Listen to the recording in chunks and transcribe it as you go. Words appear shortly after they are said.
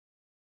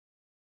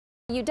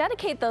You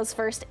dedicate those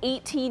first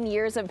 18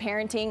 years of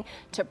parenting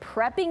to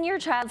prepping your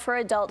child for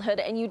adulthood,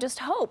 and you just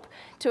hope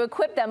to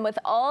equip them with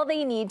all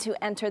they need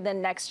to enter the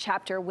next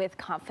chapter with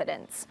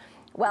confidence.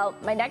 Well,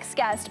 my next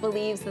guest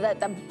believes that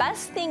the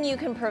best thing you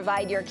can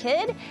provide your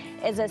kid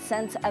is a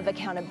sense of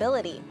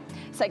accountability.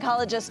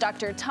 Psychologist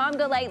Dr. Tom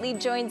Golightly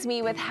joins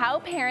me with how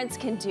parents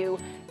can do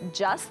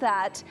just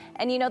that.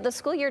 And you know, the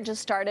school year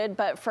just started,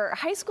 but for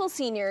high school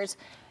seniors,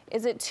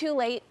 is it too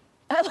late?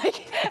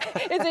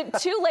 Is it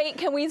too late?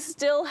 Can we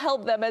still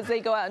help them as they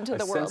go out into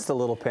the world? I sensed a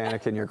little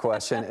panic in your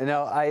question.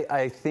 No,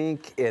 I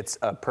think it's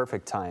a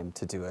perfect time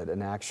to do it.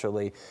 And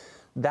actually,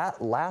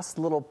 that last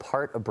little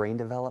part of brain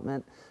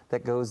development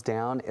that goes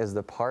down is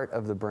the part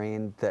of the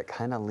brain that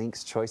kind of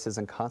links choices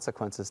and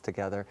consequences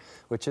together,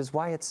 which is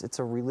why it's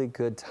a really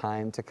good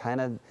time to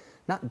kind of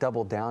not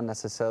double down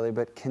necessarily,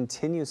 but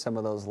continue some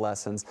of those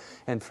lessons.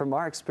 And from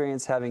our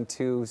experience having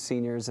two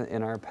seniors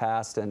in our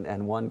past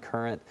and one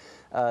current,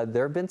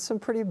 there have been some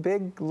pretty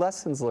big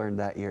lessons learned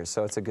that year.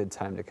 So it's a good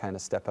time to kind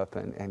of step up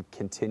and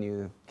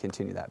continue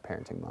that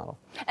parenting model.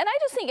 And I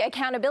just think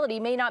accountability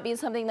may not be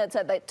something that's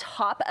at the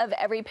top of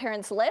every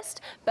parent's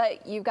list,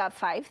 but you've got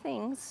 5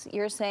 things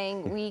you're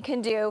saying we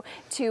can do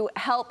to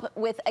help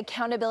with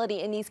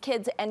accountability in these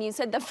kids. And you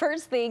said the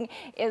first thing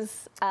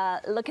is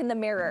look in the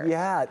mirror.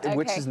 Yeah, okay.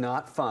 Which is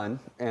not fun,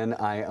 and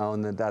I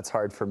own that that's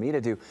hard for me to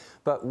do.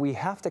 But we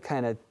have to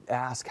kind of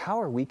ask, how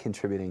are we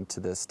contributing to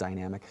this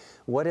dynamic?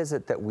 What is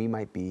it that we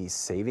might be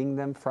saving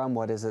them from?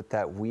 What is it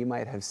that we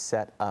might have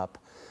set up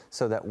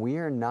so that we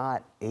are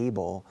not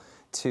able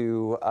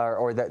to,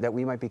 or that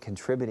we might be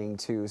contributing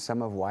to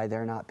some of why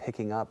they're not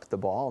picking up the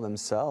ball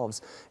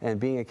themselves and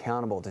being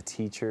accountable to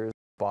teachers,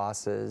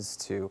 bosses,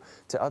 to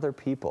other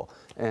people.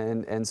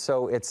 And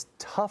so it's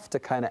tough to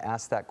kind of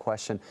ask that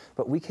question,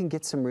 but we can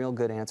get some real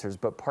good answers.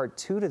 But part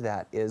 2 to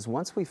that is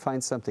once we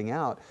find something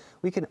out,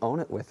 we can own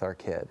it with our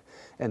kid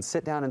and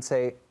sit down and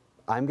say,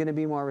 I'm going to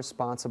be more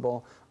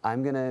responsible.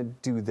 I'm going to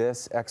do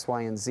this, X,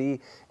 Y, and Z.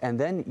 And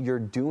then you're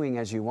doing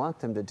as you want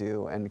them to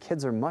do. And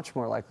kids are much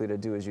more likely to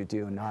do as you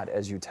do, not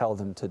as you tell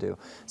them to do.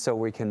 So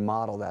we can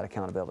model that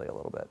accountability a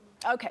little bit.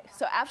 Okay,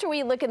 so after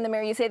we look in the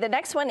mirror, you say the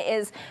next one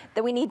is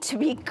that we need to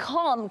be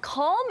calm.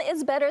 Calm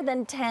is better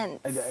than tense.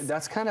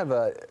 That's kind of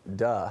a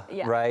duh,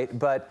 yeah. Right?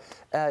 But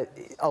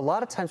a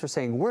lot of times we're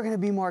saying we're going to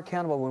be more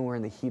accountable when we're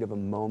in the heat of a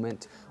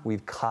moment.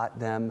 We've caught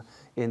them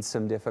in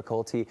some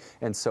difficulty,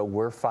 and so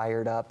we're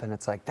fired up, and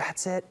it's like,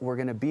 that's it, we're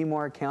going to be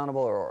more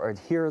accountable, or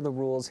here are the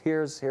rules,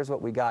 here's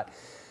what we got.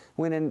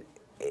 When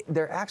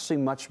they're actually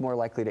much more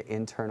likely to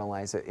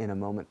internalize it in a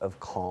moment of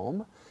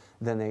calm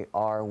than they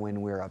are when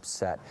we're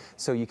upset.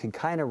 So you can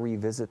kind of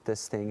revisit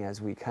this thing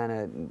as we kind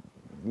of,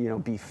 you know,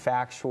 be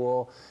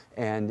factual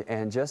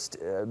and just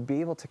be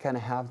able to kind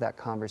of have that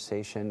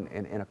conversation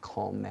in a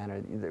calm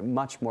manner. They're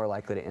much more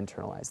likely to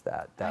internalize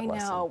that lesson. I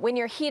know. When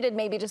you're heated,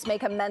 maybe just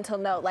make a mental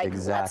note, like,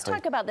 exactly. Let's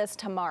talk about this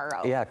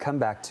tomorrow. Yeah, come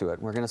back to it.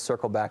 We're going to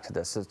circle back to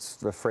this. It's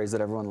the phrase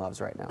that everyone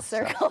loves right now.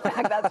 Circle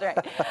back, that's right.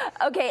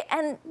 Okay,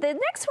 and the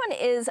next one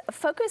is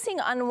focusing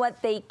on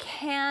what they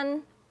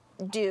can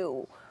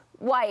do.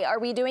 Why? Are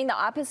we doing the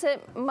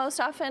opposite most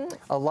often?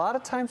 A lot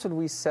of times when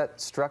we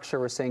set structure,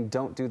 we're saying,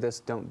 don't do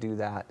this, don't do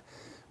that.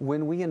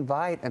 When we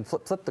invite and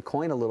flip the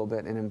coin a little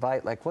bit and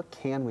invite, like, what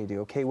can we do?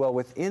 Okay, well,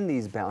 within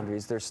these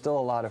boundaries, there's still a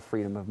lot of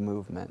freedom of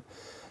movement.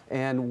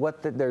 And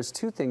there's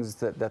 2 things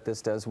that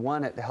this does.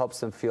 One, it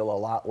helps them feel a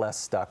lot less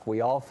stuck.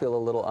 We all feel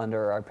a little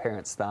under our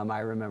parents' thumb.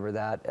 I remember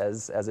that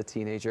as a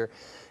teenager.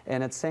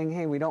 And it's saying,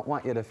 hey, we don't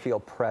want you to feel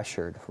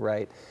pressured,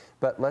 right?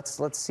 But let's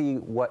see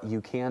what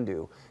you can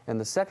do. And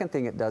the second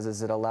thing it does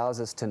is it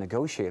allows us to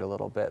negotiate a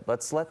little bit.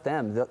 Let's let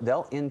them,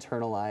 they'll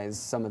internalize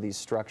some of these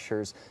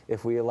structures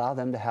if we allow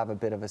them to have a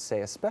bit of a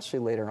say, especially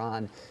later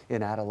on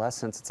in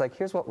adolescence. It's like,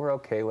 here's what we're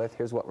okay with,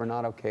 here's what we're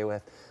not okay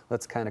with.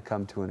 Let's kind of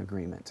come to an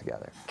agreement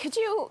together. Could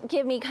you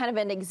give me kind of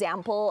an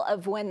example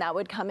of when that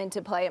would come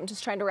into play? I'm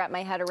just trying to wrap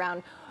my head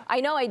around. I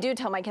know I do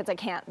tell my kids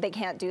they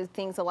can't do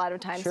things a lot of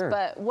times, sure.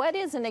 But what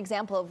is an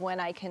example of when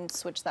I can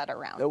switch that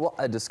around? Well,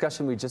 a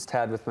discussion we just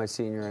had with my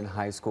senior in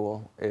high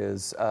school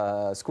is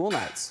school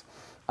nights.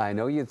 I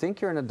know you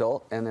think you're an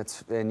adult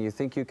and you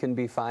think you can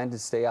be fine to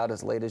stay out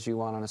as late as you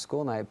want on a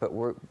school night, but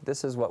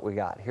this is what we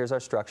got. Here's our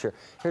structure.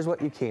 Here's what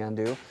you can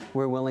do.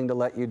 We're willing to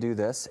let you do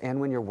this.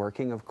 And when you're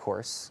working, of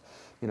course,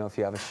 you know, if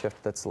you have a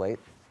shift that's late,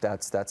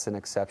 that's an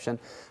exception.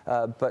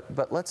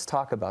 But let's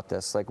talk about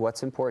this. Like,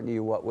 what's important to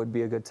you? What would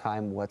be a good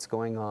time? What's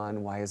going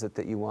on? Why is it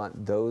that you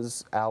want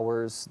those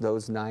hours,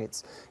 those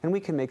nights? And we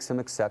can make some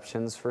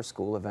exceptions for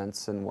school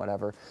events and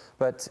whatever.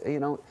 But, you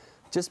know,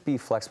 just be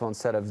flexible.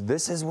 Instead of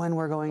this is when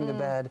we're going to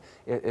bed,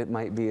 it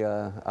might be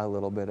a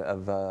little bit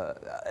of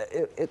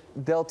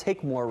they'll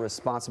take more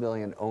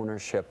responsibility and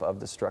ownership of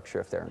the structure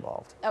if they're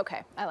involved.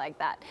 Okay, I like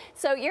that.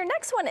 So your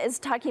next one is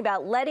talking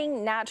about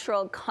letting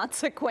natural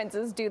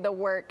consequences do the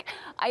work.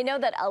 I know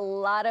that a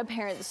lot of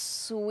parents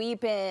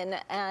sweep in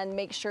and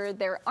make sure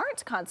there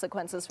aren't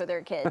consequences for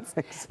their kids,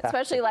 exactly.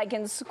 Especially like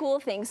in school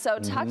things. So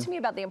talk to me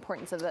about the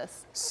importance of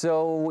this.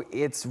 So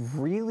it's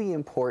really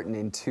important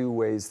in two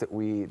ways that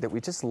we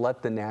just let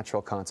let the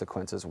natural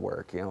consequences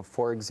work. You know,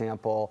 for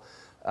example,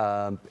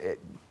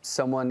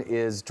 someone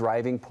is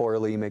driving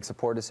poorly, makes a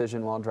poor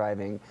decision while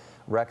driving,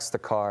 wrecks the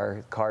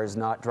car is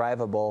not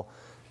drivable.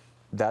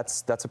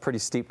 That's a pretty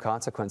steep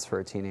consequence for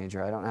a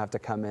teenager. I don't have to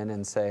come in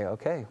and say,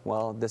 okay,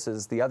 well, this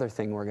is the other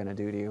thing we're going to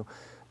do to you.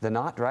 The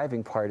not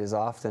driving part is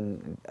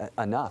often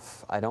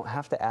enough. I don't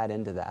have to add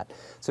into that.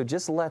 So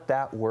just let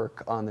that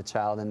work on the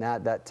child, and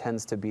that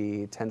tends to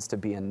be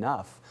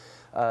enough.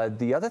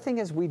 The other thing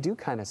is we do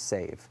kind of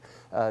save.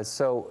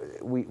 So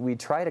we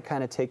try to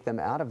kind of take them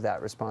out of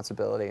that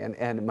responsibility.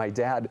 And my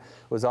dad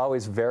was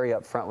always very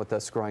upfront with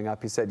us growing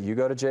up. He said, you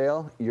go to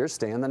jail, you're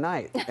staying the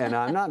night, and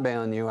I'm not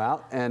bailing you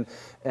out. And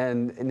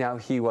now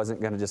he wasn't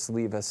going to just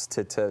leave us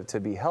to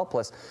be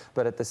helpless.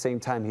 But at the same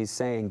time, he's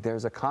saying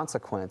there's a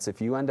consequence.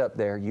 If you end up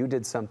there, you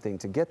did something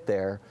to get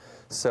there.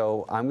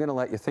 So I'm going to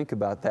let you think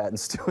about that and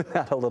stew with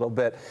that a little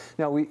bit.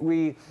 Now,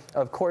 we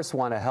of course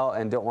want to help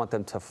and don't want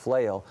them to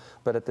flail,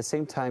 but at the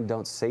same time,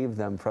 don't save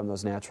them from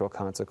those natural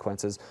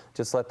consequences.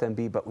 Just let them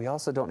be, but we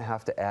also don't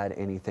have to add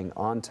anything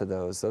onto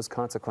those. Those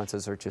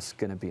consequences are just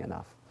going to be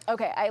enough.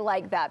 Okay, I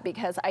like that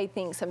because I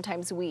think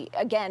sometimes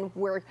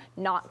we're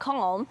not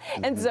calm,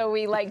 and so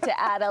we like to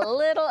add a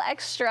little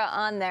extra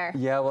on there.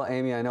 Yeah, well,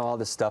 Amy, I know all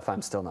this stuff.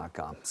 I'm still not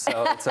calm,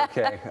 so it's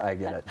okay. I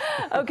get it.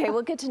 Okay,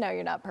 well, good to know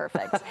you're not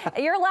perfect.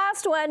 Your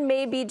last one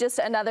may be just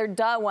another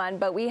duh one,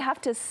 but we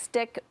have to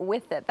stick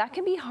with it. That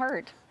can be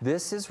hard.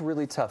 This is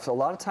really tough. A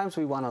lot of times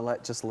we want to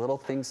let just little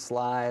things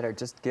slide or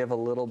just give a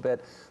little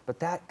bit, but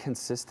that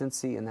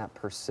consistency and that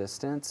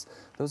persistence,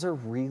 those are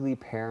really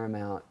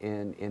paramount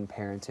in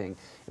parenting.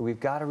 We've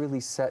got to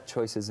really set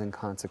choices and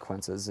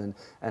consequences,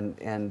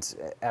 and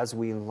as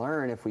we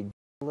learn, if we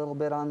a little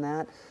bit on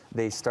that,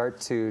 they start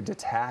to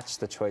detach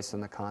the choice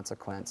and the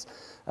consequence.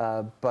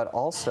 But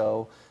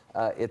also,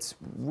 it's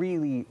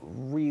really,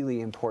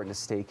 really important to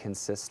stay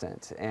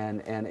consistent.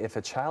 And if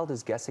a child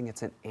is guessing,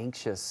 it's an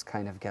anxious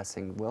kind of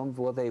guessing.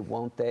 Will they,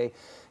 won't they?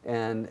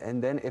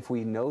 And then if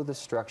we know the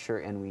structure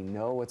and we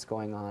know what's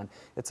going on,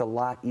 it's a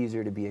lot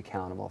easier to be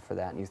accountable for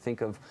that. And you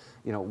think of,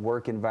 you know,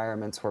 work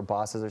environments where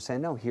bosses are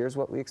saying, no, here's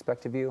what we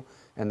expect of you,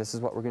 and this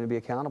is what we're going to be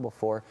accountable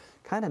for.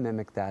 Kind of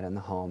mimic that in the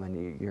home,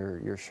 and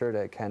you're sure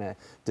to kind of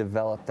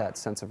develop that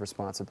sense of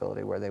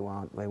responsibility where they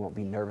won't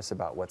be nervous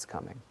about what's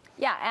coming.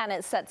 Yeah, and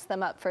it sets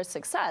them up for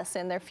success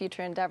in their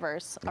future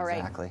endeavors. All right.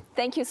 Exactly.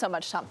 Thank you so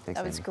much, Tom. Thanks,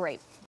 that was Amy. great.